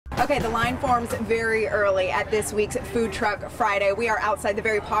Okay, the line forms very early at this week's Food Truck Friday. We are outside the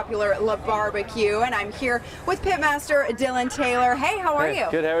very popular La Barbecue, and I'm here with Pitmaster Dylan Taylor. Hey, how are you?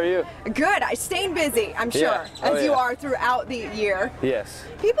 Good, how are you? Good. Staying busy, I'm sure, as you are throughout the year. Yes.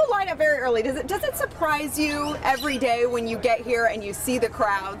 People line up very early. Does it surprise you every day when you get here and you see the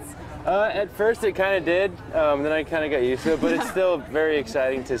crowds? At first it kind of did, then I kind of got used to it, but it's still very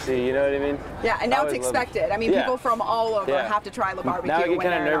exciting to see, you know what I mean? Yeah, and now it's expected. I mean, people from all over have to try La Barbecue. Now I get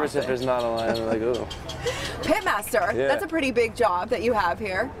kind of nervous if there's not a line. I'm like, ooh. Pitmaster, that's a pretty big job that you have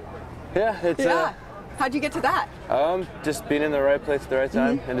here. Yeah, it's How'd you get to that? Just being in the right place at the right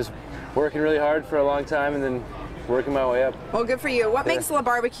time and just working really hard for a long time and then working my way up. Well, good for you. What makes La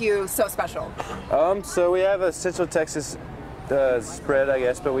Barbecue so special? So we have a Central Texas spread, I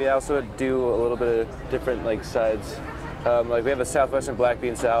guess, but we also do a little bit of different like sides. Like we have a Southwestern black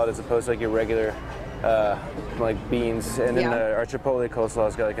bean salad as opposed to like your regular like beans, and then our Chipotle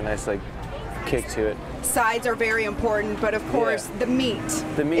coleslaw's got like a nice like kick to it. Sides are very important, but of course the meat.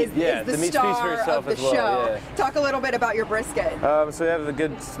 The meat, is the meat speaks for itself of the as well. show. Yeah. Talk a little bit about your brisket. So we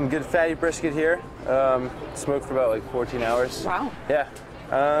have some good fatty brisket here, smoked for about like 14 hours. Wow. Yeah,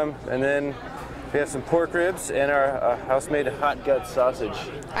 and then we have some pork ribs and our house-made hot gut sausage.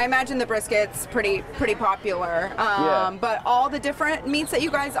 I imagine the brisket's pretty popular, but all the different meats that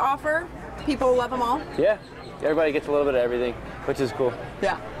you guys offer, people love them all? Yeah, everybody gets a little bit of everything, which is cool.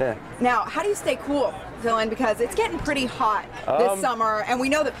 Yeah. Now, how do you stay cool, Dylan? Because it's getting pretty hot this summer, and we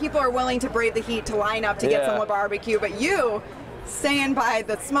know that people are willing to brave the heat to line up to get some La Barbecue, but you, staying by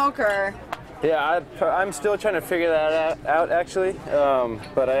the smoker. Yeah, I'm still trying to figure that out actually,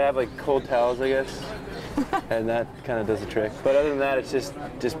 but I have like cold towels, I guess, and that kind of does the trick. But other than that, it's just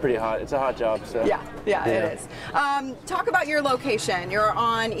pretty hot. It's a hot job, so. Yeah, it is. Talk about your location. You're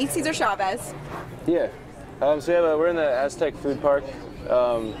on East Cesar Chavez. Yeah, so we're in the Aztec Food Park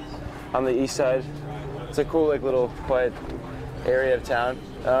on the east side. It's a cool like little quiet area of town,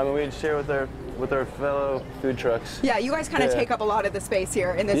 and we share with our fellow food trucks. Yeah, you guys kind of take up a lot of the space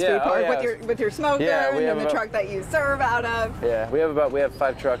here in this food park with your smoker and then the truck that you serve out of. Yeah, we have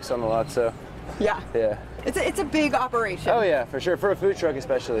 5 trucks on the lot, so. Yeah. It's a big operation. Oh yeah, for sure, for a food truck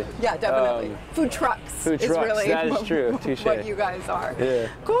especially. Yeah, definitely. Food trucks is really that is true. What you guys are. Yeah.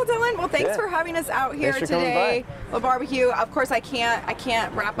 Cool, Dylan. Well, thanks for having us out here today. La Barbecue. Of course, I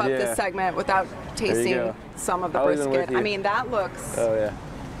can't wrap up this segment without tasting some of the brisket. I mean, that looks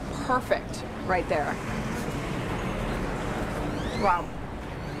perfect right there. Wow.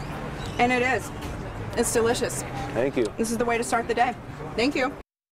 And it is. It's delicious. Thank you. This is the way to start the day. Thank you.